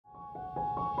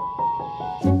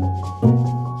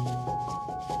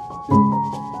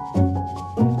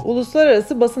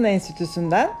Uluslararası Basın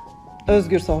Enstitüsü'nden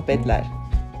Özgür Sohbetler.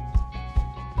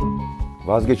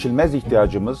 Vazgeçilmez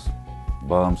ihtiyacımız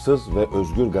bağımsız ve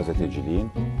özgür gazeteciliğin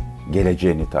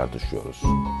geleceğini tartışıyoruz.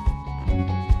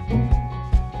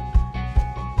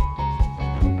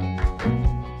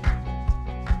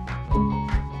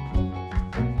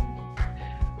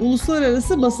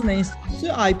 Uluslararası Basın Enstitüsü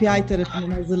IPI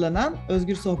tarafından hazırlanan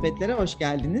Özgür Sohbetlere hoş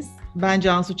geldiniz. Ben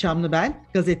Cansu Çamlıbel,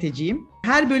 gazeteciyim.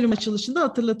 Her bölüm açılışında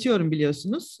hatırlatıyorum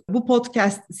biliyorsunuz. Bu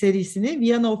podcast serisini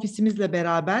Viyana ofisimizle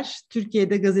beraber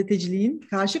Türkiye'de gazeteciliğin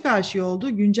karşı karşıya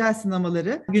olduğu güncel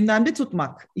sınamaları gündemde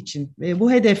tutmak için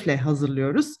bu hedefle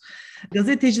hazırlıyoruz.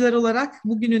 Gazeteciler olarak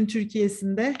bugünün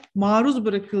Türkiye'sinde maruz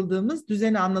bırakıldığımız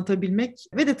düzeni anlatabilmek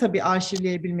ve de tabii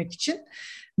arşivleyebilmek için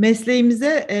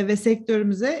mesleğimize ve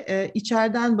sektörümüze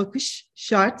içeriden bakış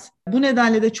şart. Bu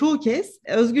nedenle de çoğu kez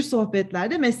Özgür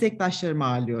Sohbetler'de meslektaşlarımı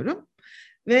ağırlıyorum.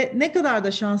 Ve ne kadar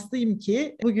da şanslıyım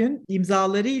ki bugün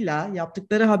imzalarıyla,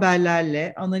 yaptıkları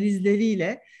haberlerle,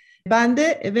 analizleriyle ben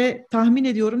de ve tahmin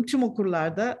ediyorum tüm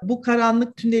okurlarda bu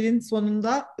karanlık tünelin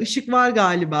sonunda ışık var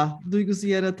galiba duygusu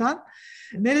yaratan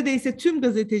neredeyse tüm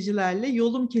gazetecilerle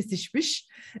yolum kesişmiş.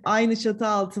 Aynı çatı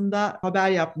altında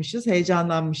haber yapmışız,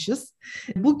 heyecanlanmışız.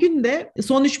 Bugün de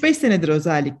son 3-5 senedir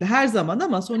özellikle her zaman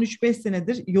ama son 3-5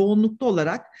 senedir yoğunluklu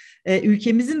olarak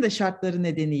ülkemizin de şartları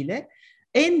nedeniyle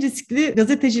en riskli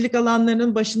gazetecilik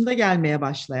alanlarının başında gelmeye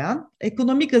başlayan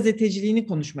ekonomi gazeteciliğini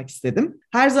konuşmak istedim.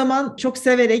 Her zaman çok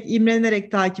severek,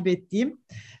 imrenerek takip ettiğim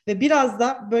ve biraz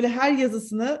da böyle her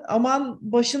yazısını aman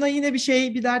başına yine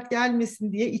bir dert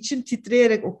gelmesin diye içim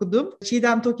titreyerek okudum.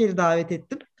 Çiğdem Toker'i davet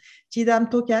ettim. Çiğdem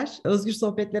Toker, Özgür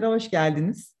Sohbetlere hoş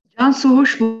geldiniz. Cansu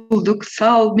hoş bulduk.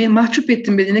 Sağ ol. Mahcup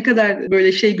ettin beni. Ne kadar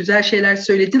böyle güzel şeyler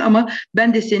söyledin ama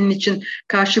ben de senin için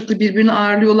karşılıklı birbirini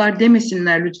ağırlıyorlar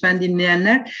demesinler lütfen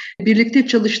dinleyenler. Birlikte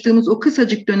çalıştığımız o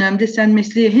kısacık dönemde sen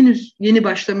mesleğe henüz yeni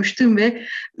başlamıştın ve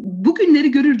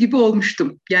bugünleri görür gibi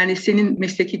olmuştum. Yani senin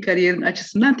mesleki kariyerin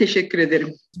açısından teşekkür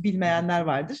ederim. Bilmeyenler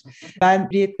vardır. Ben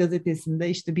Hürriyet Gazetesi'nde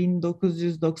işte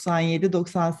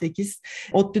 1997-98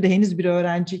 ODTÜ'de henüz bir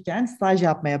öğrenciyken staj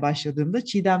yapmaya başladığımda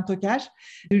Çiğdem Toker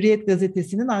Hürriyet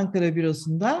Gazetesi'nin Ankara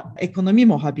bürosunda ekonomi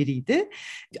muhabiriydi.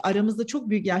 Aramızda çok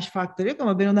büyük yaş farkları yok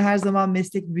ama ben onu her zaman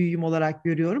meslek büyüğüm olarak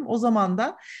görüyorum. O zaman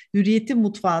da Hürriyet'in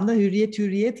mutfağında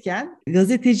hürriyetken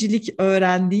gazetecilik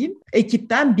öğrendiğim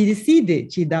ekipten birisiydi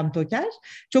Çiğdem Toker.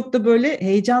 Çok da böyle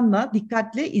heyecanla,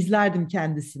 dikkatle izlerdim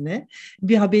kendisini.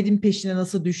 Bir haberin peşine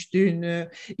nasıl düştüğünü,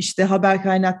 işte haber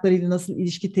kaynaklarıyla nasıl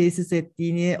ilişki tesis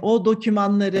ettiğini, o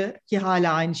dokümanları ki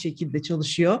hala aynı şekilde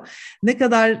çalışıyor, ne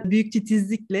kadar büyük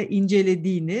titizlikle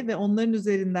incelediğini ve onların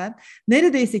üzerinden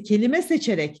neredeyse kelime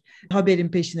seçerek haberin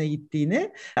peşine gittiğini.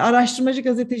 Araştırmacı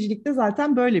gazetecilikte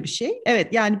zaten böyle bir şey.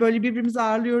 Evet, yani böyle birbirimizi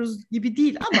ağırlıyoruz gibi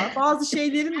değil ama bazı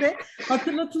şeylerin de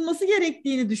hatırlatılması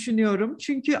gerektiğini düşünüyorum.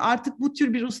 Çünkü artık bu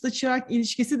tür bir usta çırak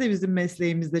ilişkisi de bizim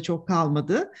mesleğimizde çok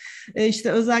kalmadı.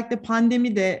 İşte özellikle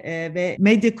pandemide ve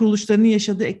medya kuruluşlarının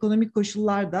yaşadığı ekonomik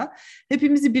koşullarda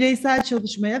hepimizi bireysel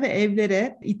çalışmaya ve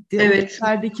evlere itti. Evet.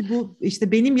 Evlerdeki bu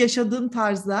işte benim yaşadığım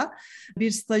tarzda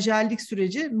bir stajyerlik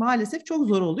süreci maalesef çok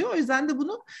zor oluyor. O yüzden de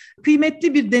bunu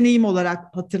kıymetli bir deneyim olarak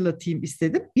hatırlatayım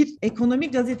istedim. Bir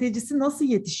ekonomi gazetecisi nasıl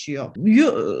yetişiyor?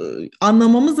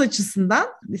 Anlamamız açısından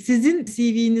sizin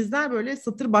CV'nizden böyle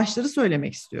satır başları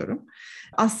söylemek istiyorum.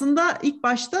 Aslında ilk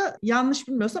başta yanlış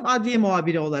bilmiyorsam adliye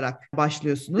muhabiri olarak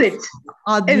başlıyorsunuz. Evet.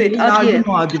 Adliye ve yargı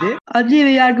muhabiri. Adliye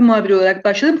ve yargı muhabiri olarak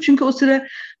başladım. Çünkü o sıra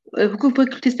hukuk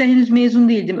fakültesinden henüz mezun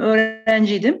değildim,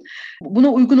 öğrenciydim. Buna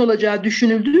uygun olacağı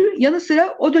düşünüldü. Yanı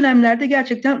sıra o dönemlerde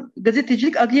gerçekten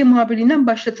gazetecilik adliye muhabirliğinden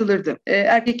başlatılırdı.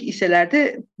 Erkek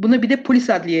iselerde buna bir de polis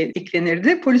adliye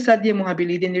eklenirdi. Polis adliye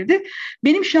muhabirliği denirdi.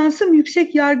 Benim şansım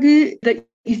yüksek yargıyı da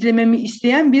izlememi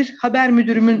isteyen bir haber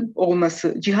müdürümün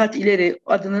olması. Cihat İleri,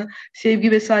 adını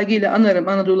sevgi ve saygıyla anarım,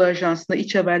 Anadolu Ajansı'nda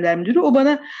iç haberler müdürü. O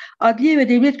bana Adliye ve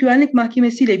Devlet Güvenlik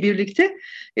Mahkemesi ile birlikte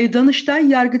Danıştay,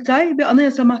 Yargıtay ve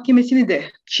Anayasa Mahkemesi'ni de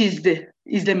çizdi,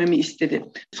 izlememi istedi.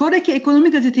 Sonraki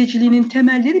ekonomi gazeteciliğinin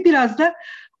temelleri biraz da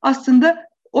aslında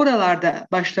oralarda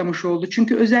başlamış oldu.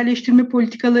 Çünkü özelleştirme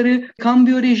politikaları,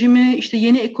 kambiyo rejimi, işte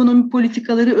yeni ekonomi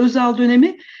politikaları, Özal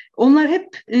dönemi, onlar hep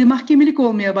mahkemelik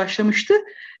olmaya başlamıştı.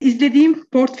 İzlediğim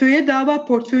portföye, dava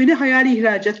portföyüne hayali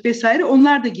ihracat vesaire,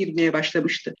 onlar da girmeye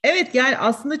başlamıştı. Evet, yani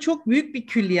aslında çok büyük bir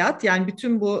külliyat. Yani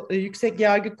bütün bu yüksek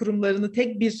yargı kurumlarını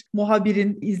tek bir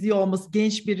muhabirin izliyor olması,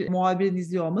 genç bir muhabirin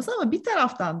izliyor olması ama bir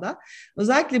taraftan da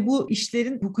özellikle bu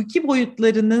işlerin hukuki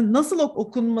boyutlarının nasıl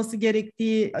okunması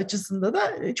gerektiği açısında da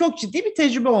çok ciddi bir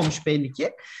tecrübe olmuş belli ki.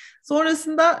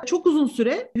 Sonrasında çok uzun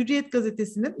süre Hürriyet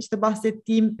Gazetesi'nin işte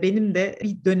bahsettiğim benim de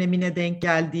bir dönemine denk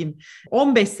geldiğim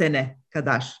 15 sene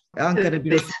kadar Ankara Evet.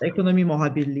 Bürosu'nda ekonomi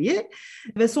muhabirliği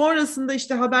ve sonrasında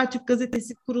işte Habertürk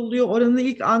gazetesi kuruluyor. Oranın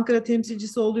ilk Ankara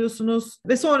temsilcisi oluyorsunuz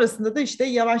ve sonrasında da işte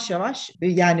yavaş yavaş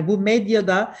yani bu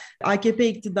medyada AKP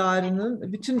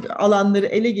iktidarının bütün alanları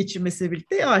ele geçirmesiyle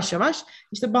birlikte yavaş yavaş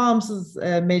işte bağımsız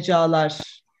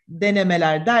mecralar,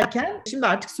 denemeler derken şimdi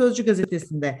artık Sözcü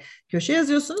gazetesinde köşe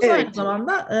yazıyorsunuz. Evet. Aynı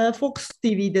zamanda Fox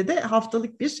TV'de de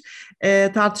haftalık bir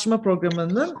tartışma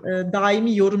programının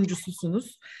daimi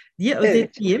yorumcususunuz diye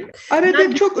özetleyeyim.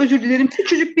 Arada çok özür dilerim.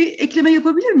 Küçücük bir ekleme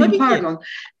yapabilir miyim? Tabii ki. Pardon.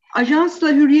 Ajansla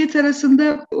Hürriyet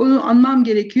arasında onu anmam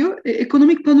gerekiyor.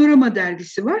 Ekonomik Panorama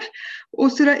dergisi var. O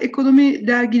sıra ekonomi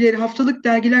dergileri, haftalık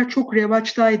dergiler çok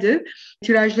revaçtaydı.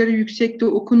 Tirajları yüksekti,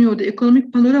 okunuyordu.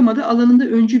 Ekonomik Panorama'da alanında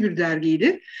öncü bir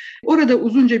dergiydi. Orada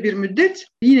uzunca bir müddet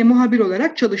yine muhabir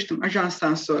olarak çalıştım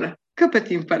ajanstan sonra.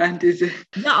 Kapatayım parantezi.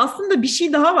 Ya aslında bir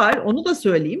şey daha var, onu da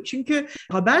söyleyeyim. Çünkü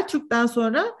Habertürk'ten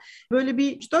sonra böyle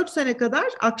bir 3-4 sene kadar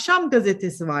Akşam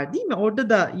gazetesi var değil mi? Orada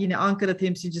da yine Ankara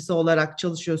temsilcisi olarak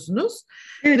çalışıyorsunuz.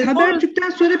 Evet, Ve Habertürk'ten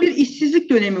sonra bir işsizlik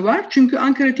dönemi var. Çünkü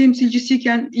Ankara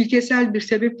temsilcisiyken ilkesel bir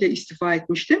sebeple istifa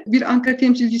etmiştim. Bir Ankara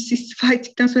temsilcisi istifa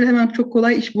ettikten sonra hemen çok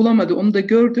kolay iş bulamadı. Onu da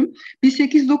gördüm. Bir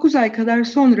 8-9 ay kadar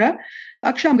sonra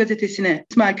Akşam gazetesine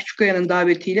İsmail Küçükkaya'nın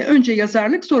davetiyle önce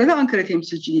yazarlık sonra da Ankara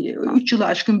temsilciliği. 3 yılı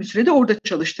aşkın bir sürede orada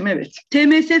çalıştım, evet.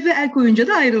 TMSF el koyunca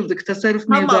da ayrıldık. Tasarruf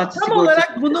mevduatı tam sigortası.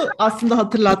 olarak bunu aslında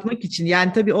hatırlatmak için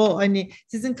yani tabii o hani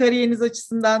sizin kariyeriniz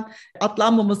açısından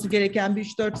atlanmaması gereken bir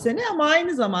 3-4 sene ama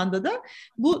aynı zamanda da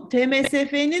bu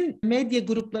TMSF'nin medya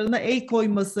gruplarına el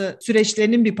koyması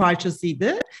süreçlerinin bir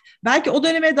parçasıydı. Belki o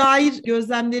döneme dair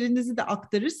gözlemlerinizi de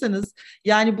aktarırsanız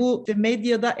yani bu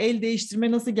medyada el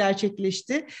değiştirme nasıl gerçekleşti?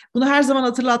 Bunu her zaman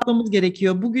hatırlatmamız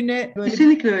gerekiyor. Bugüne böyle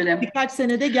kesinlikle öyle. Birkaç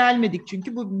senede gelmedik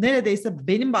çünkü bu neredeyse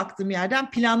benim baktığım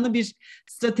yerden planlı bir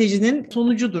stratejinin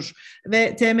sonucudur.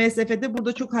 Ve TMSF'de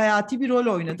burada çok hayati bir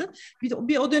rol oynadı.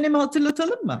 Bir o dönemi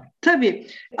hatırlatalım mı? Tabii.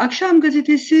 Akşam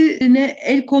gazetesine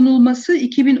el konulması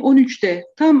 2013'te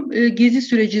tam gezi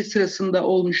süreci sırasında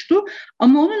olmuştu.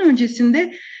 Ama onun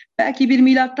öncesinde belki bir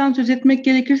milattan söz etmek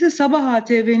gerekirse Sabah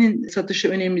ATV'nin satışı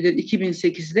önemlidir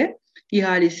 2008'de.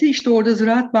 İhalesi. İşte orada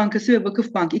Ziraat Bankası ve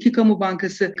Vakıfbank, iki kamu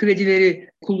bankası kredileri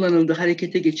kullanıldı,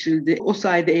 harekete geçirildi. O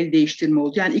sayede el değiştirme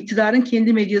oldu. Yani iktidarın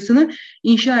kendi medyasını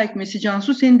inşa etmesi,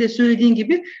 Cansu senin de söylediğin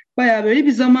gibi bayağı böyle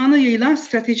bir zamana yayılan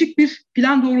stratejik bir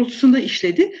plan doğrultusunda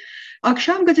işledi.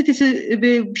 Akşam gazetesi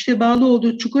ve işte bağlı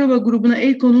olduğu Çukurova grubuna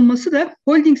el konulması da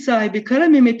holding sahibi Kara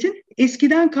Mehmet'in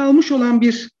eskiden kalmış olan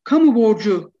bir kamu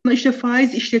borcu, işte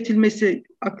faiz işletilmesi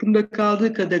aklımda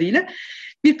kaldığı kadarıyla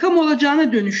bir kamu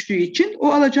alacağına dönüştüğü için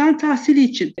o alacağın tahsili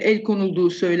için el konulduğu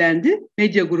söylendi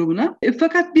medya grubuna.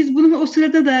 Fakat biz bunu o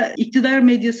sırada da iktidar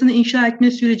medyasını inşa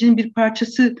etme sürecinin bir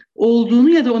parçası olduğunu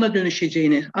ya da ona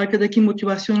dönüşeceğini, arkadaki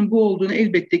motivasyonun bu olduğunu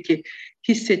elbette ki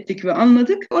hissettik ve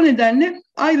anladık. O nedenle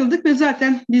ayrıldık ve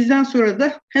zaten bizden sonra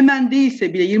da hemen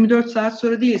değilse bile 24 saat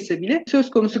sonra değilse bile söz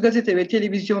konusu gazete ve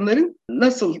televizyonların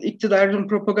nasıl iktidarın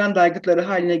propaganda aygıtları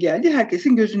haline geldiği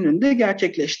herkesin gözünün önünde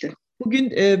gerçekleşti.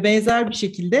 Bugün benzer bir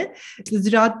şekilde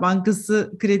Ziraat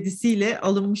Bankası kredisiyle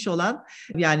alınmış olan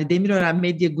yani Demirören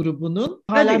Medya Grubu'nun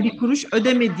hala bir kuruş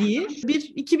ödemediği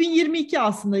bir 2022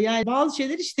 aslında yani bazı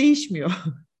şeyler hiç değişmiyor.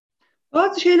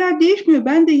 Bazı şeyler değişmiyor.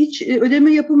 Ben de hiç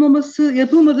ödeme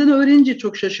yapılmadığını öğrenince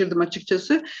çok şaşırdım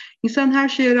açıkçası. İnsan her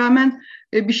şeye rağmen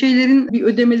bir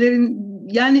ödemelerin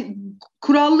yani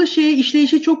kurallı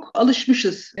işleyişe çok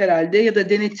alışmışız herhalde ya da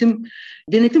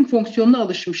denetim fonksiyonuna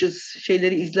alışmışız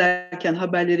şeyleri izlerken,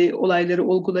 haberleri, olayları,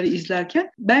 olguları izlerken.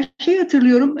 Ben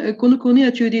hatırlıyorum, konuyu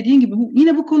açıyor dediğin gibi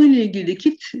yine bu konuyla ilgili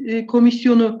KİT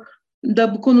komisyonu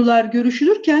da bu konular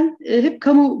görüşülürken hep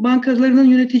kamu bankalarının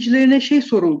yöneticilerine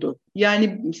soruldu.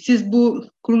 Yani siz bu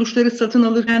kuruluşları satın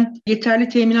alırken yeterli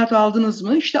teminat aldınız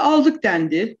mı? İşte aldık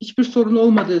dendi. Hiçbir sorun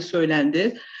olmadığı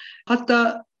söylendi.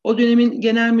 Hatta o dönemin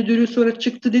genel müdürü sonra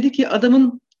çıktı, dedi ki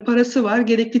adamın parası var,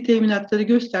 gerekli teminatları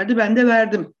gösterdi, ben de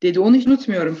verdim dedi. Onu hiç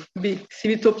unutmuyorum. Bir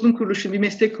sivil toplum kuruluşu, bir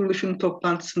meslek kuruluşunun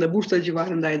toplantısında Bursa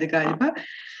civarındaydı galiba.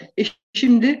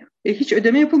 Şimdi hiç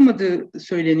ödeme yapılmadığı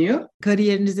söyleniyor.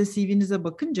 Kariyerinize, CV'nize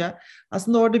bakınca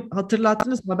aslında orada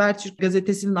hatırlattığınız Habertürk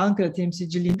gazetesinin Ankara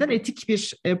temsilciliğinden etik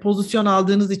bir pozisyon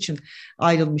aldığınız için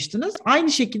ayrılmıştınız.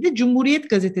 Aynı şekilde Cumhuriyet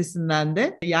gazetesinden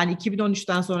de yani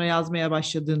 2013'ten sonra yazmaya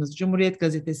başladığınız Cumhuriyet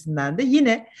gazetesinden de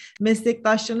yine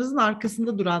meslektaşlarınızın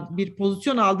arkasında duran bir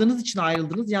pozisyon aldığınız için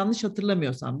ayrıldınız. Yanlış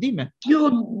hatırlamıyorsam değil mi?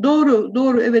 Yo,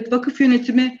 doğru evet, vakıf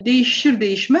yönetimi değişir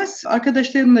değişmez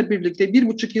arkadaşlarımla birlikte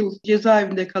 1,5 yıl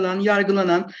cezaevinde kalan tutuklanan,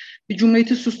 yargılanan bir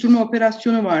Cumhuriyeti susturma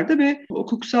operasyonu vardı ve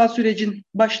hukuksal sürecin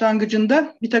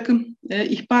başlangıcında bir takım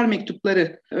ihbar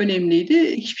mektupları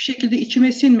önemliydi. Hiçbir şekilde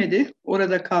içime sinmedi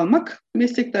orada kalmak.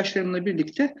 Meslektaşlarımla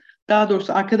birlikte, daha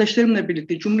doğrusu arkadaşlarımla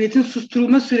birlikte Cumhuriyet'in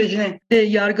susturulma sürecine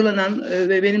yargılanan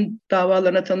ve benim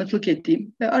davalarına tanıklık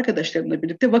ettiğim arkadaşlarımla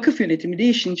birlikte vakıf yönetimi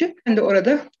değişince ben de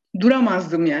orada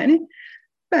duramazdım yani.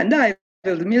 Ben de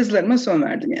ayrıldım, yazılarıma son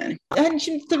verdim yani. Yani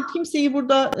şimdi tabii kimseyi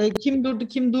burada kim durdu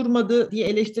kim durmadı diye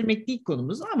eleştirmek değil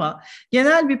konumuz ama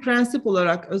genel bir prensip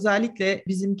olarak özellikle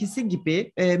bizimkisi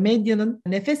gibi medyanın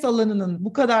nefes alanının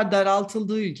bu kadar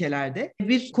daraltıldığı ülkelerde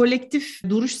bir kolektif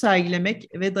duruş sergilemek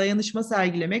ve dayanışma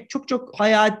sergilemek çok çok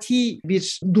hayati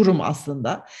bir durum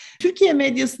aslında. Türkiye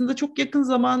medyasında çok yakın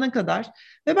zamana kadar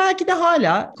ve belki de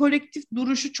hala kolektif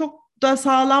duruşu çok da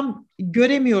sağlam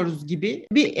göremiyoruz gibi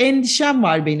bir endişem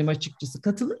var benim açıkçası.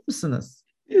 Katılır mısınız?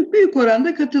 Büyük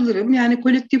oranda katılırım. Yani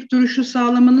kolektif duruşu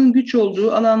sağlamanın güç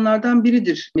olduğu alanlardan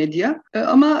biridir medya.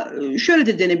 Ama şöyle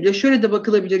de denebilir, şöyle de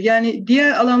bakılabilir. Yani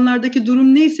diğer alanlardaki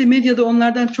durum neyse medyada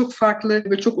onlardan çok farklı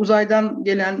ve çok uzaydan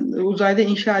gelen, uzayda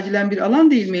inşa edilen bir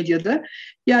alan değil medyada.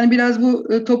 Yani biraz bu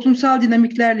toplumsal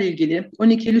dinamiklerle ilgili,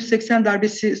 12 Eylül 80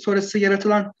 darbesi sonrası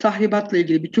yaratılan tahribatla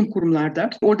ilgili bütün kurumlarda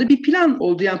orada bir plan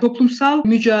oldu. Yani toplumsal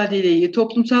mücadeleyi,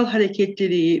 toplumsal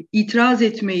hareketliliği, itiraz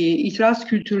etmeyi, itiraz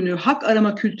kültürünü, hak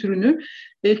arama kültürünü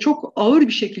çok ağır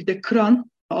bir şekilde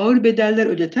kıran, ağır bedeller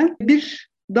ödeten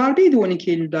bir darbeydi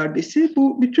 12 Eylül darbesi.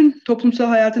 Bu bütün toplumsal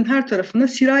hayatın her tarafına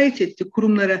sirayet etti,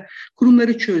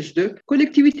 kurumları çözdü.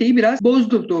 Kolektiviteyi biraz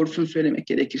bozdu doğrusunu söylemek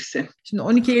gerekirse. Şimdi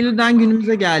 12 Eylül'den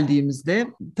günümüze geldiğimizde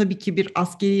tabii ki bir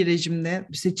askeri rejimle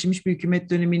seçilmiş bir hükümet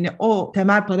dönemini o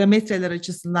temel parametreler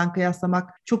açısından kıyaslamak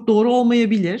çok doğru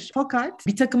olmayabilir. Fakat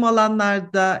bir takım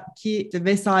alanlardaki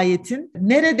vesayetin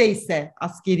neredeyse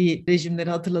askeri rejimleri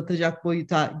hatırlatacak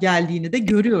boyuta geldiğini de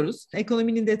görüyoruz.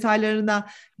 Ekonominin detaylarına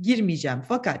girmeyeceğim.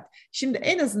 Fakat şimdi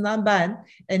en azından ben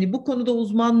hani bu konuda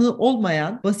uzmanlığı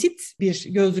olmayan basit bir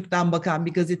gözlükten bakan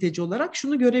bir gazeteci olarak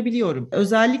şunu görebiliyorum.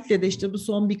 Özellikle de işte bu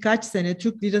son birkaç sene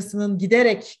Türk lirasının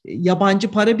giderek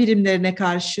yabancı para birimlerine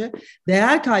karşı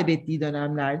değer kaybettiği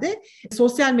dönemlerde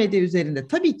sosyal medya üzerinde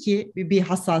tabii ki bir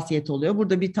hassasiyet oluyor.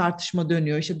 Burada bir tartışma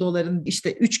dönüyor. İşte doların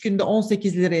işte 3 günde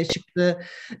 18 liraya çıktığı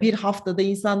bir haftada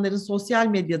insanların sosyal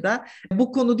medyada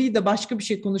bu konu değil de başka bir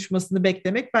şey konuşmasını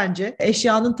beklemek bence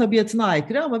eşyanın tabiatına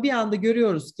aykırı ama bir anda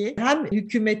görüyoruz ki hem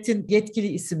hükümetin yetkili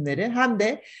isimleri hem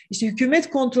de işte hükümet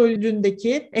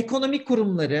kontrolündeki ekonomik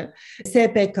kurumları,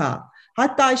 SPK,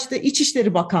 hatta işte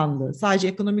İçişleri Bakanlığı, sadece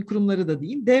ekonomik kurumları da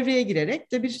değil, devreye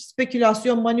girerek de bir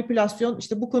spekülasyon, manipülasyon,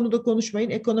 işte bu konuda konuşmayın,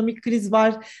 ekonomik kriz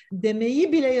var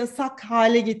demeyi bile yasak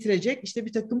hale getirecek işte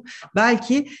bir takım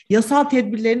belki yasal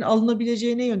tedbirlerin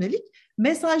alınabileceğine yönelik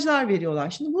mesajlar veriyorlar.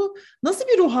 Şimdi bu nasıl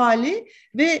bir ruh hali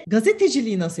ve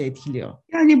gazeteciliği nasıl etkiliyor?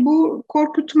 Yani bu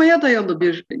korkutmaya dayalı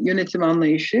bir yönetim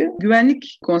anlayışı,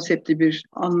 güvenlik konseptli bir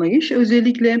anlayış.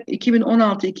 Özellikle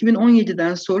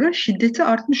 2016-2017'den sonra şiddeti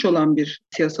artmış olan bir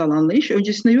siyasal anlayış.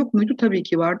 Öncesinde yok muydu? Tabii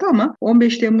ki vardı ama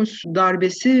 15 Temmuz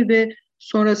darbesi ve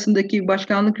sonrasındaki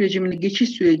başkanlık rejimine geçiş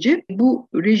süreci bu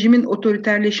rejimin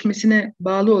otoriterleşmesine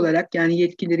bağlı olarak, yani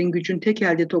yetkilerin gücün tek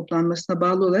elde toplanmasına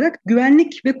bağlı olarak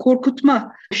güvenlik ve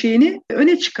korkutma şeyini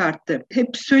öne çıkarttı.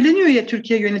 Hep söyleniyor ya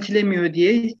Türkiye yönetilemiyor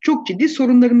diye. Çok ciddi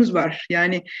sorunlarımız var.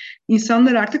 Yani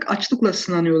insanlar artık açlıkla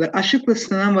sınanıyorlar. Açlıkla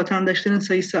sınanan vatandaşların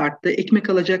sayısı arttı. Ekmek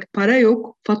alacak para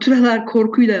yok. Faturalar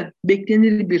korkuyla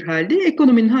beklenir bir halde.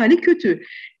 Ekonominin hali kötü.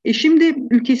 Şimdi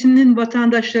ülkesinin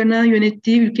vatandaşlarına,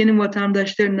 yönettiği ülkenin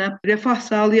vatandaşlarına refah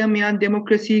sağlayamayan,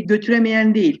 demokrasiyi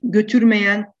götüremeyen değil,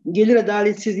 götürmeyen, gelir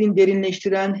adaletsizliğini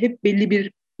derinleştiren, hep belli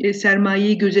bir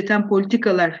sermayeyi gözeten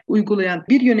politikalar uygulayan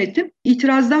bir yönetim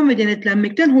itirazdan ve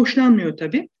denetlenmekten hoşlanmıyor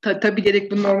tabii. Tabii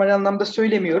diyerek bunu normal anlamda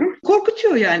söylemiyorum.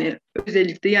 Korkutuyor yani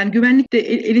özellikle. Yani güvenlik de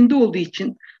elinde olduğu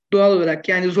için doğal olarak,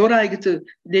 yani zor aygıtı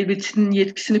devletinin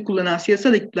yetkisini kullanan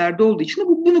siyasal ekiplarda olduğu için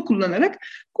bunu kullanarak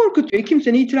korkutuyor.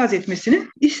 Kimsenin itiraz etmesini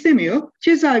istemiyor.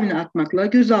 Cezaevine atmakla,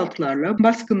 gözaltılarla,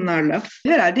 baskınlarla.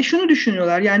 Herhalde şunu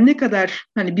düşünüyorlar. Yani ne kadar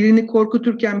hani birini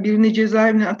korkuturken, birini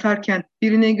cezaevine atarken,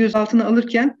 birini gözaltına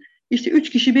alırken işte 3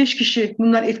 kişi, 5 kişi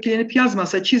bunlar etkilenip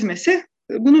yazmasa, çizmese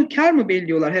bunu kar mı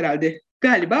belliyorlar herhalde?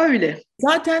 Galiba öyle.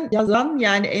 Zaten yazan,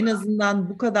 yani en azından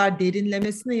bu kadar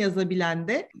derinlemesine yazabilen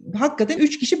de hakikaten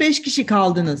 3 kişi 5 kişi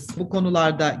kaldınız bu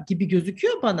konularda gibi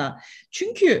gözüküyor bana.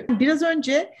 Çünkü biraz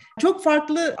önce çok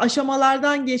farklı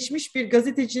aşamalardan geçmiş bir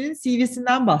gazetecinin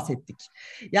CV'sinden bahsettik.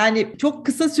 Yani çok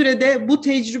kısa sürede bu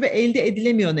tecrübe elde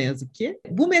edilemiyor ne yazık ki.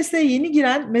 Bu mesleğe yeni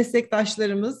giren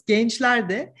meslektaşlarımız, gençler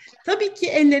de tabii ki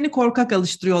ellerini korkak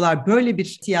alıştırıyorlar böyle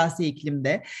bir siyasi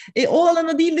iklimde. O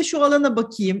alana değil de şu alana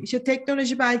bakayım. İşte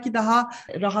teknoloji belki daha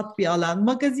rahat bir alan,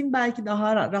 magazin belki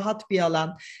daha rahat bir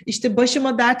alan. İşte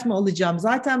başıma dert mi alacağım?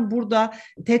 Zaten burada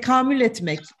tekamül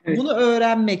etmek, Evet. bunu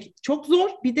öğrenmek çok zor.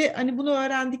 Bir de hani bunu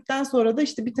öğrendikten sonra da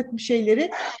işte bir takım şeyleri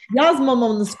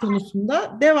yazmamanız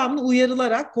konusunda devamlı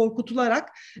uyarılarak, korkutularak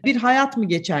bir hayat mı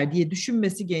geçer diye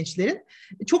düşünmesi gençlerin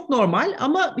çok normal.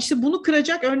 Ama işte bunu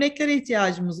kıracak örneklere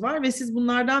ihtiyacımız var ve siz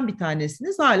bunlardan bir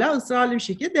tanesiniz. Hala ısrarlı bir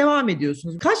şekilde devam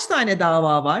ediyorsunuz. Kaç tane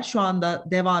dava var şu anda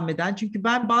devam eden? Çünkü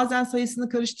ben bazen sayısını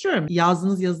karıştırıyorum.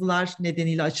 Yazdığınız yazılar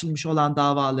nedeniyle açılmış olan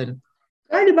davaların.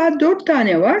 Galiba 4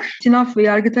 tane var. Sinaf ve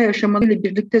Yargıtay aşamalarıyla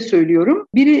birlikte söylüyorum.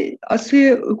 Biri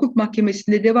Asya Hukuk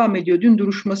Mahkemesi'nde devam ediyor. Dün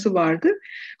duruşması vardı.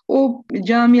 O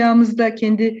camiamızda,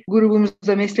 kendi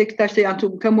grubumuzda, meslektaşta,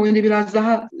 yani kamuoyunda biraz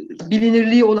daha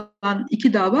bilinirliği olan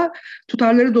 2 dava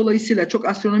tutarları dolayısıyla çok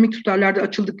astronomik tutarlarda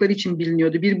açıldıkları için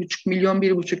biliniyordu.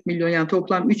 1,5 milyon yani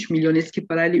toplam 3 milyon eski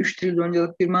parayla 3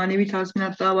 trilyonluk bir manevi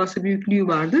tazminat davası büyüklüğü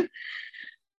vardı.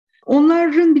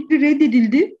 Onların biri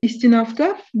reddedildi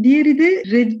istinafta. Diğeri de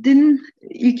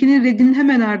ilkinin reddinin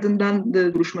hemen ardından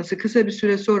da duruşması kısa bir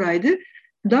süre sonraydı.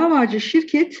 Davacı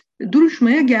şirket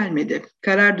duruşmaya gelmedi.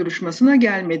 Karar duruşmasına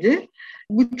gelmedi.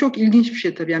 Bu çok ilginç bir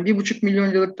şey tabii. Yani 1,5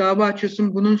 milyon liralık dava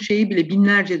açıyorsun. Bunun şeyi bile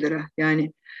binlerce lira.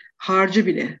 Yani harcı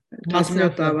bile.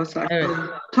 Tazminat davası. Evet.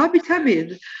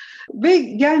 Tabii. Ve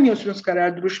gelmiyorsunuz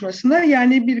karar duruşmasına.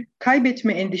 Yani bir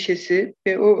kaybetme endişesi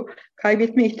ve o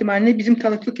kaybetme ihtimaline bizim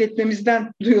tanıklık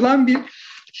etmemizden duyulan bir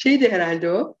şeydi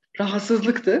herhalde o.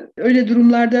 Rahatsızlıktı. Öyle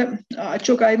durumlarda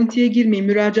çok ayrıntıya girmeyeyim.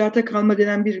 Müracaata kalma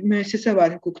denen bir müessese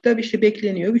var hukukta. İşte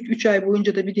bekleniyor. 3 ay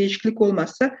boyunca da bir değişiklik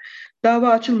olmazsa dava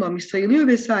açılmamış sayılıyor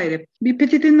vesaire. Bir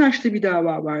PTT'nin açtığı bir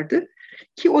dava vardı.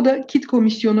 Ki o da KİT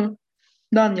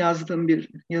komisyonundan yazdığım bir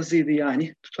yazıydı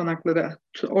yani. Tutanaklara,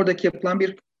 oradaki yapılan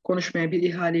bir konuşmaya, bir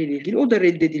ihaleyle ilgili. O da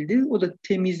reddedildi. O da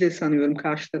temizle sanıyorum.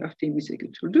 Karşı taraf temize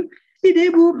götürdü. Bir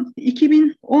de bu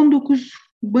 2019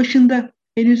 başında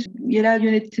henüz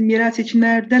yerel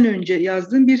seçimlerden önce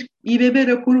yazdığım bir İBB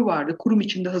raporu vardı. Kurum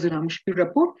içinde hazırlanmış bir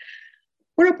rapor.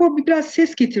 O rapor biraz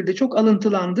ses getirdi. Çok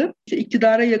alıntılandı. İşte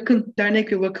iktidara yakın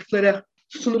dernek ve vakıflara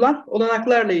sunulan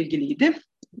olanaklarla ilgiliydi.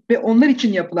 Ve onlar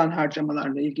için yapılan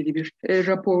harcamalarla ilgili bir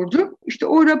rapordu. İşte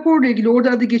o raporla ilgili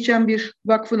orada adı geçen bir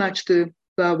vakfın açtığı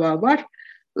dava var.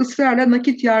 Israrla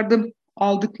nakit yardım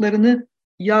aldıklarını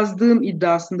yazdığım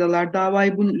iddiasındalar.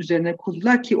 Davayı bunun üzerine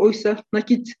kurdular ki oysa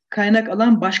nakit kaynak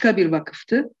alan başka bir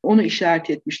vakıftı. Onu işaret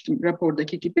etmiştim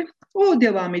rapordaki gibi. O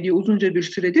devam ediyor uzunca bir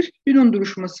süredir. Dün onun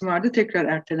duruşması vardı, tekrar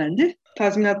ertelendi.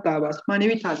 Tazminat davası,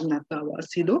 manevi tazminat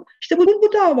davasıydı o. İşte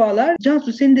bu davalar,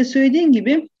 Cansu senin de söylediğin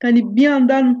gibi hani bir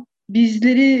yandan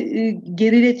bizleri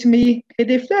geriletmeyi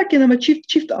hedeflerken ama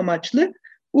çift amaçlı,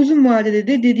 uzun vadede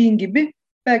de dediğin gibi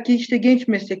belki işte genç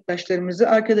meslektaşlarımızı,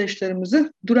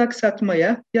 arkadaşlarımızı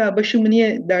duraksatmaya, ya başımı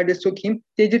niye derde sokayım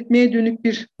dedirtmeye dönük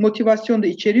bir motivasyon da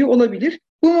içeriyor olabilir.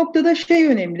 Bu noktada şey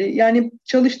önemli, yani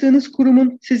çalıştığınız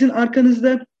kurumun sizin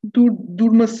arkanızda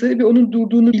durması ve onun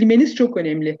durduğunu bilmeniz çok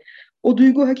önemli. O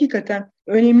duygu hakikaten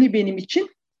önemli benim için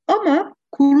ama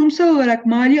kurumsal olarak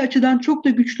mali açıdan çok da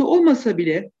güçlü olmasa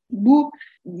bile bu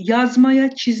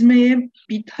yazmaya, çizmeye,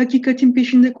 bir hakikatin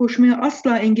peşinde koşmaya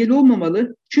asla engel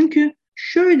olmamalı. Çünkü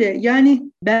şöyle, yani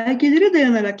belgelere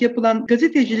dayanarak yapılan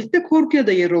gazetecilikte korkuya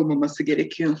da yer olmaması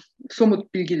gerekiyor.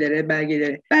 Somut bilgilere,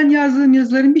 belgelere. Ben yazdığım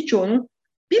yazıların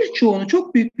birçoğunu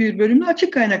çok büyük bir bölümünü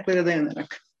açık kaynaklara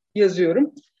dayanarak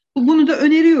yazıyorum. Bunu da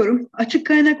öneriyorum. Açık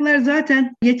kaynaklar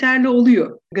zaten yeterli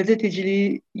oluyor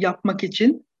gazeteciliği yapmak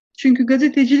için. Çünkü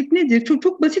gazetecilik nedir?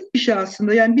 Çok basit bir şey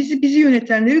aslında. Yani bizi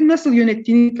yönetenlerin nasıl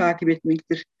yönettiğini takip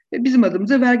etmektir. Bizim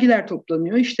adımıza vergiler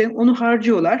toplanıyor. İşte onu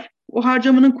harcıyorlar. O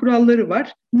harcamanın kuralları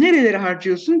var. Nerelere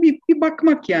harcıyorsun? Bir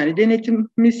bakmak yani.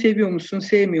 Denetimi seviyor musun,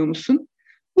 sevmiyor musun?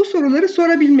 Bu soruları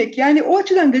sorabilmek. Yani o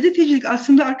açıdan gazetecilik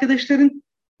aslında arkadaşların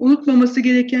unutmaması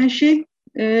gereken şey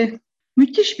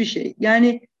müthiş bir şey.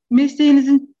 Yani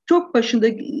mesleğinizin çok başında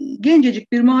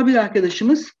gencecik bir muhabir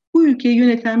arkadaşımız bu ülkeyi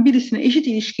yöneten birisine eşit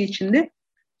ilişki içinde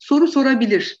soru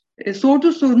sorabilir.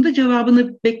 Sorduğu sorunun da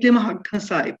cevabını bekleme hakkına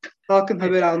sahip. Halkın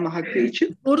haber alma hakkı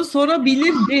için. Soru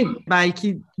sorabilirdi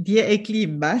belki diye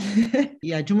ekleyeyim ben.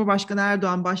 Ya Cumhurbaşkanı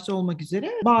Erdoğan başta olmak üzere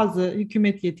bazı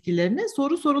hükümet yetkililerine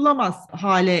soru sorulamaz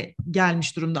hale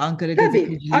gelmiş durumda Ankara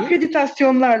gazeteciliği. Tabii,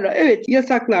 akreditasyonlarla, evet,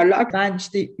 yasaklarla. Ben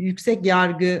işte yüksek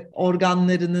yargı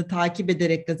organlarını takip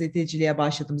ederek gazeteciliğe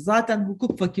başladım. Zaten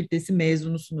hukuk fakültesi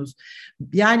mezunusunuz.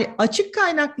 Yani açık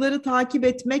kaynakları takip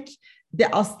etmek de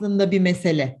aslında bir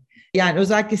mesele. Yani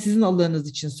özellikle sizin alanınız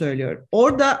için söylüyorum.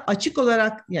 Orada açık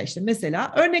olarak ya işte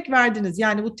mesela örnek verdiniz.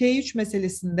 Yani bu T3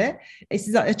 meselesinde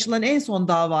size açılan en son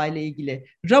dava ile ilgili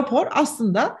rapor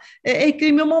aslında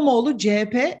Ekrem İmamoğlu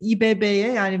CHP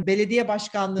İBB'ye yani belediye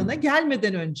başkanlığına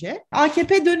gelmeden önce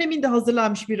AKP döneminde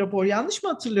hazırlanmış bir rapor. Yanlış mı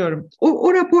hatırlıyorum?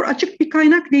 O rapor açık bir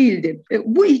kaynak değildi.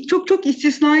 Bu çok çok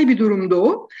istisnai bir durumdu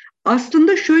o.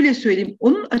 Aslında şöyle söyleyeyim,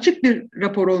 onun açık bir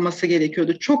rapor olması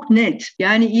gerekiyordu. Çok net.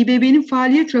 Yani İBB'nin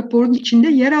faaliyet raporunun içinde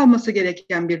yer alması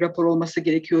gereken bir rapor olması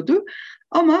gerekiyordu.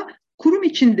 Ama kurum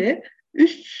içinde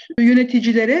üst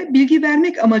yöneticilere bilgi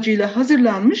vermek amacıyla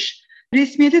hazırlanmış,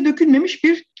 resmiyete dökülmemiş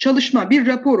bir çalışma, bir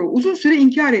raporu. Uzun süre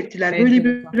inkar ettiler. Böyle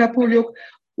bir rapor yok.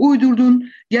 Uydurdun,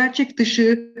 gerçek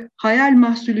dışı, hayal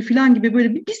mahsulü falan gibi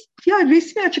böyle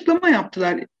resmi açıklama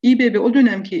yaptılar. İBB, o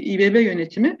dönemki İBB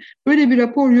yönetimi böyle bir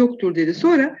rapor yoktur dedi.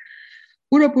 Sonra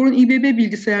bu raporun İBB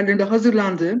bilgisayarlarında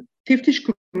hazırlandığı teftiş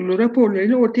kurulu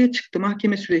raporlarıyla ortaya çıktı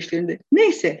mahkeme süreçlerinde.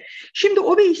 Neyse, şimdi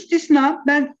o bir istisna.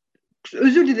 Ben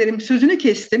özür dilerim, sözünü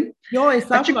kestim. Yo,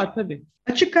 estağfurullah, tabii.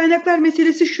 Açık kaynaklar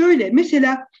meselesi şöyle.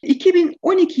 Mesela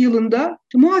 2012 yılında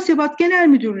Muhasebat Genel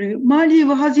Müdürlüğü Maliye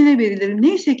ve Hazine verileri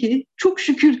neyse ki çok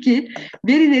şükür ki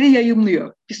verileri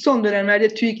yayımlıyor. Biz son dönemlerde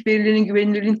TÜİK verilerinin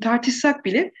güvenilirliğini tartışsak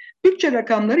bile bütçe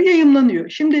rakamları yayımlanıyor.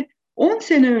 Şimdi 10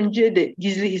 sene önce de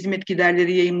gizli hizmet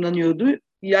giderleri yayımlanıyordu.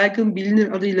 Yaygın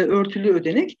bilinir adıyla örtülü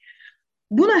ödenek.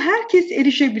 Buna herkes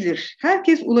erişebilir,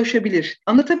 herkes ulaşabilir.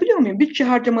 Anlatabiliyor muyum? Bütçe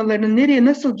harcamalarının nereye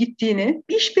nasıl gittiğini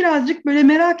iş birazcık böyle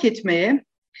merak etmeye,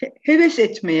 heves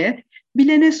etmeye,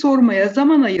 bilene sormaya,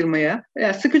 zaman ayırmaya,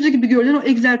 veya sıkıcı gibi görülen o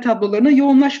Excel tablolarına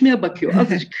yoğunlaşmaya bakıyor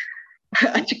azıcık.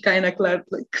 Açık kaynaklar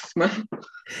kısmı.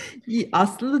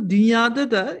 Aslında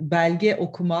dünyada da belge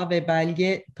okuma ve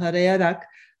belge tarayarak,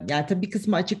 yani tabii bir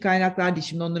kısmı açık kaynaklar değil,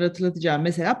 şimdi onları hatırlatacağım.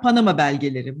 Mesela Panama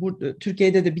belgeleri. Burada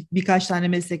Türkiye'de de birkaç tane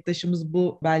meslektaşımız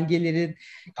bu belgelerin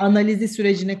analizi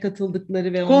sürecine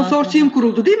katıldıkları ve konsorsiyum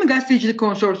kuruldu değil mi? Gazetecilik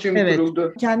konsorsiyumu evet,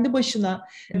 kuruldu. Kendi başına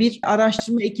bir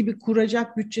araştırma ekibi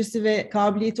kuracak bütçesi ve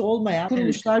kabiliyeti olmayan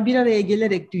kuruluşlar bir araya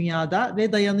gelerek dünyada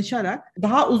ve dayanışarak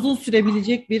daha uzun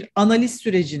sürebilecek bir analiz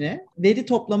sürecini, veri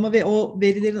toplama ve o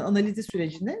verilerin analizi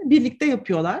sürecini birlikte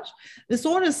yapıyorlar. Ve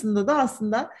sonrasında da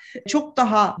aslında çok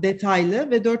daha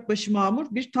detaylı ve dört başı mamur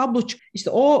bir tablo çıkıyor. İşte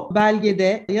o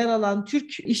belgede yer alan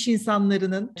Türk iş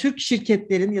insanlarının, Türk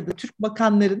şirketlerin ya da Türk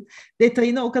bakanların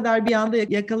detayını o kadar bir anda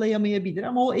yakalayamayabilir.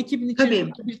 Ama o ekibin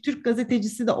içerisinde bir Türk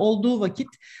gazetecisi de olduğu vakit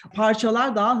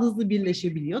parçalar daha hızlı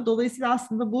birleşebiliyor. Dolayısıyla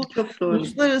aslında bu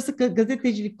uluslararası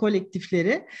gazetecilik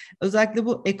kolektifleri özellikle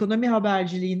bu ekonomi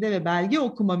haberciliğinde ve belge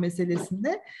okuma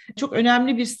meselesinde çok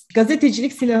önemli bir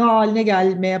gazetecilik silahı haline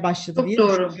gelmeye başladı diye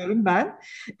düşünüyorum ben.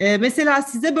 Mesela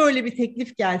size böyle bir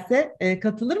teklif gelse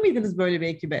katılır mıydınız böyle bir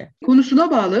ekibe?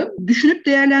 Konusuna bağlı. Düşünüp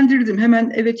değerlendirdim.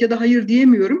 Hemen evet ya da hayır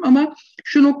diyemiyorum ama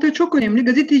şu nokta çok önemli.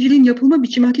 Gazeteciliğin yapılma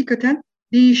biçimi hakikaten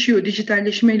değişiyor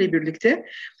dijitalleşmeyle birlikte.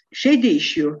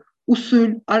 Değişiyor. Usul,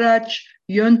 araç,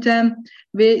 yöntem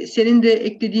ve senin de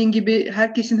eklediğin gibi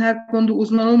herkesin her konuda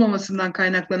uzman olmamasından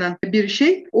kaynaklanan bir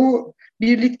şey. O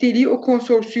birlikteliği, o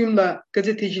konsorsiyumla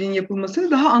gazeteciliğin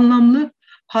yapılmasını daha anlamlı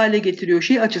hale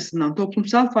getiriyor açısından,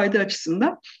 toplumsal fayda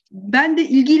açısından. Ben de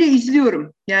ilgiyle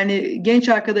izliyorum. Yani genç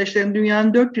arkadaşlarım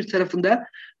dünyanın dört bir tarafında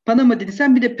Panama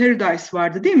dediysen bir de Paradise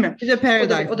vardı değil mi? Bir de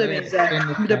Paradise. O da benzer.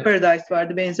 Bir de Paradise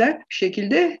vardı benzer bir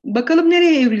şekilde. Bakalım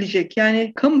nereye evrilecek?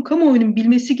 Yani kamuoyunun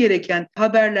bilmesi gereken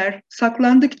haberler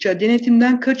saklandıkça,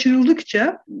 denetimden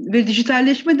kaçırıldıkça ve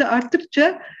dijitalleşme de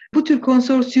arttıkça bu tür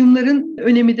konsorsiyumların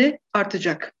önemi de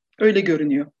artacak. Öyle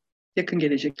görünüyor yakın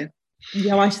gelecekte.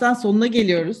 Yavaştan sonuna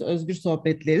geliyoruz Özgür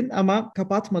Sohbetler'in ama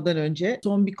kapatmadan önce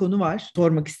son bir konu var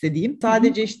sormak istediğim.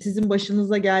 Sadece sizin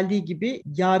başınıza geldiği gibi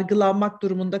yargılanmak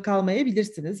durumunda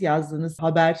kalmayabilirsiniz yazdığınız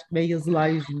haber ve yazılar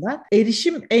yüzünden.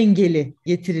 Erişim engeli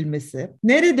getirilmesi.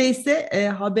 Neredeyse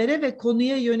habere ve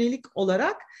konuya yönelik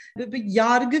olarak bir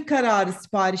yargı kararı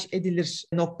sipariş edilir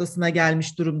noktasına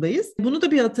gelmiş durumdayız. Bunu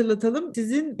da bir hatırlatalım.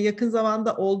 Sizin yakın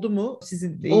zamanda oldu mu?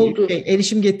 Sizin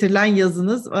erişim getirilen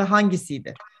yazınız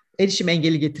hangisiydi? Erişim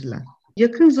engeli getirilen.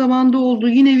 Yakın zamanda oldu.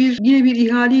 Yine bir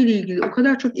ihale ile ilgili. O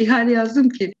kadar çok ihale yazdım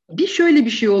ki. Şöyle bir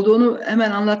şey oldu. Onu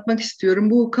hemen anlatmak istiyorum.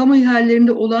 Bu kamu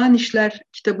ihalelerinde olağan işler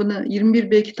kitabını,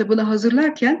 21B kitabını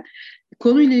hazırlarken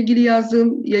konuyla ilgili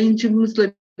yazdığım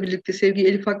yayıncımızla birlikte, sevgili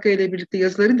Elif Hakkaya ile birlikte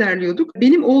yazıları derliyorduk.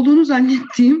 Benim olduğunu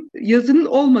zannettiğim yazının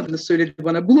olmadığını söyledi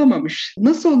bana. Bulamamış.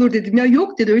 Nasıl olur dedim. Ya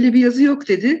yok dedi. Öyle bir yazı yok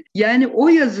dedi. Yani o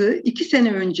yazı 2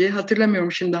 sene önce,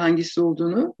 hatırlamıyorum şimdi hangisi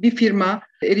olduğunu, bir firma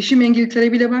erişim engeli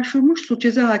talebiyle başvurmuş. Suç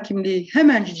ceza hakimliği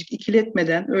hemencik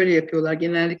ikiletmeden, öyle yapıyorlar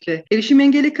genellikle, erişim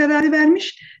engeli kararı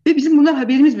vermiş ve bizim bundan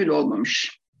haberimiz bile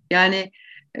olmamış. Yani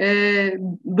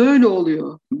Böyle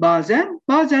oluyor bazen.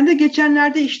 Bazen de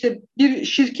geçenlerde işte bir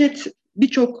şirket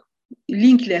birçok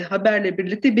linkle, haberle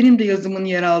birlikte benim de yazımın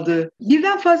yer aldığı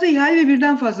birden fazla ihale ve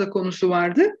birden fazla konusu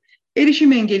vardı.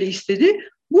 Erişim engeli istedi.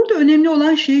 Burada önemli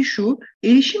olan şey şu,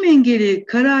 erişim engeli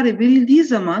kararı verildiği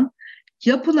zaman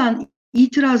yapılan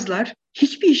itirazlar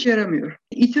hiçbir işe yaramıyor.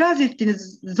 İtiraz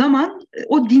ettiğiniz zaman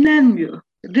o dinlenmiyor,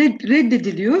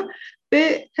 reddediliyor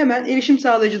ve hemen Erişim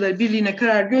Sağlayıcılar Birliği'ne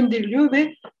karar gönderiliyor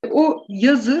ve o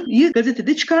yazıyı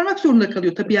gazetede çıkarmak zorunda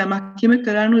kalıyor. Tabii yani mahkeme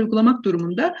kararını uygulamak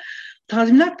durumunda.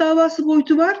 Tazminat davası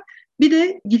boyutu var. Bir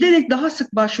de giderek daha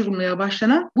sık başvurulmaya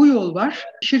başlanan bu yol var.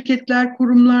 Şirketler,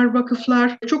 kurumlar,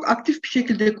 vakıflar çok aktif bir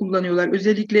şekilde kullanıyorlar.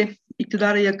 Özellikle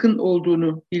iktidara yakın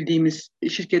olduğunu bildiğimiz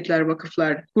şirketler,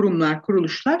 vakıflar, kurumlar,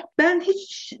 kuruluşlar. Ben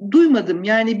hiç duymadım.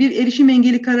 Yani bir erişim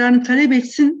engeli kararını talep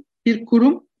etsin bir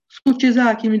kurum, suç ceza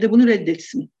hakimi de bunu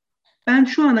reddetsin. Ben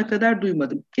şu ana kadar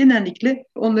duymadım. Genellikle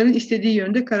onların istediği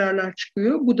yönde kararlar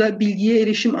çıkıyor. Bu da bilgiye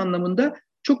erişim anlamında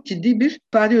çok ciddi bir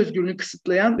ifade özgürlüğünü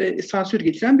kısıtlayan ve sansür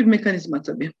getiren bir mekanizma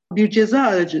tabii. Bir ceza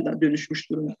aracına dönüşmüş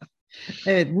durumda.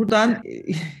 Evet, buradan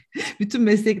bütün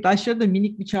meslektaşlara da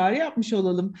minik bir çağrı yapmış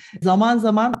olalım. Zaman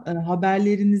zaman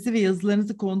haberlerinizi ve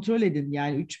yazılarınızı kontrol edin.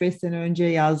 Yani 3-5 sene önce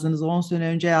yazdığınız, 10 sene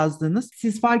önce yazdığınız.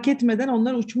 Siz fark etmeden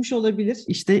onlar uçmuş olabilir.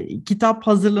 İşte kitap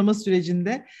hazırlama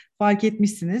sürecinde fark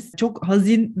etmişsiniz. Çok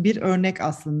hazin bir örnek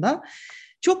aslında.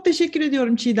 Çok teşekkür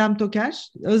ediyorum Çiğdem Toker.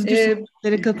 Özgür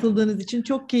sohbetlere katıldığınız için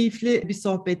çok keyifli bir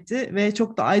sohbetti ve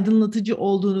çok da aydınlatıcı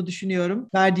olduğunu düşünüyorum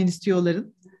verdiğiniz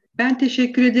tüyoların. Ben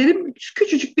teşekkür ederim.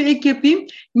 Küçücük bir ek yapayım.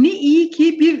 Ne iyi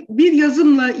ki bir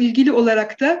yazımla ilgili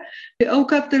olarak da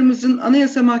avukatlarımızın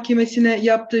Anayasa Mahkemesi'ne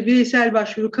yaptığı bireysel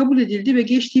başvuru kabul edildi ve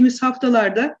geçtiğimiz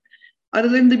haftalarda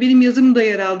aralarında benim yazımım da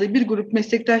yer aldığı bir grup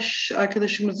meslektaş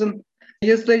arkadaşımızın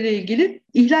yazılarıyla ilgili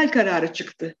ihlal kararı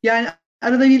çıktı. Yani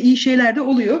arada bir iyi şeyler de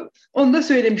oluyor. Onu da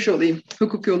söylemiş olayım.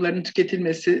 Hukuk yollarının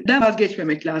tüketilmesinden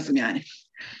vazgeçmemek lazım yani.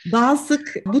 Daha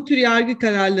sık bu tür yargı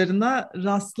kararlarına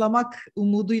rastlamak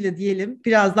umuduyla diyelim.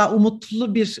 Biraz daha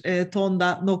umutlu bir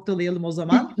tonda noktalayalım o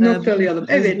zaman. Noktalayalım,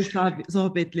 evet.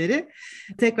 Sohbetleri.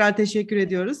 Tekrar teşekkür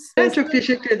ediyoruz. Ben çok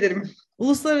teşekkür ederim.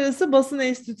 Uluslararası Basın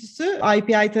Enstitüsü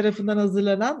IPI tarafından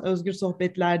hazırlanan Özgür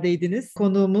Sohbetler'deydiniz.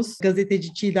 Konuğumuz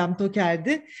gazeteci Çiğdem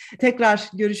Toker'di. Tekrar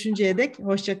görüşünceye dek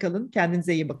hoşça kalın.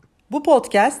 Kendinize iyi bakın. Bu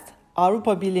podcast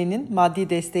Avrupa Birliği'nin maddi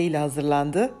desteğiyle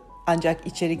hazırlandı. Ancak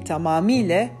içerik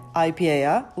tamamıyla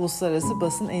IPI'ye, Uluslararası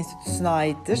Basın Enstitüsü'ne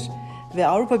aittir ve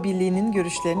Avrupa Birliği'nin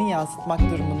görüşlerini yansıtmak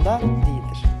durumunda değil.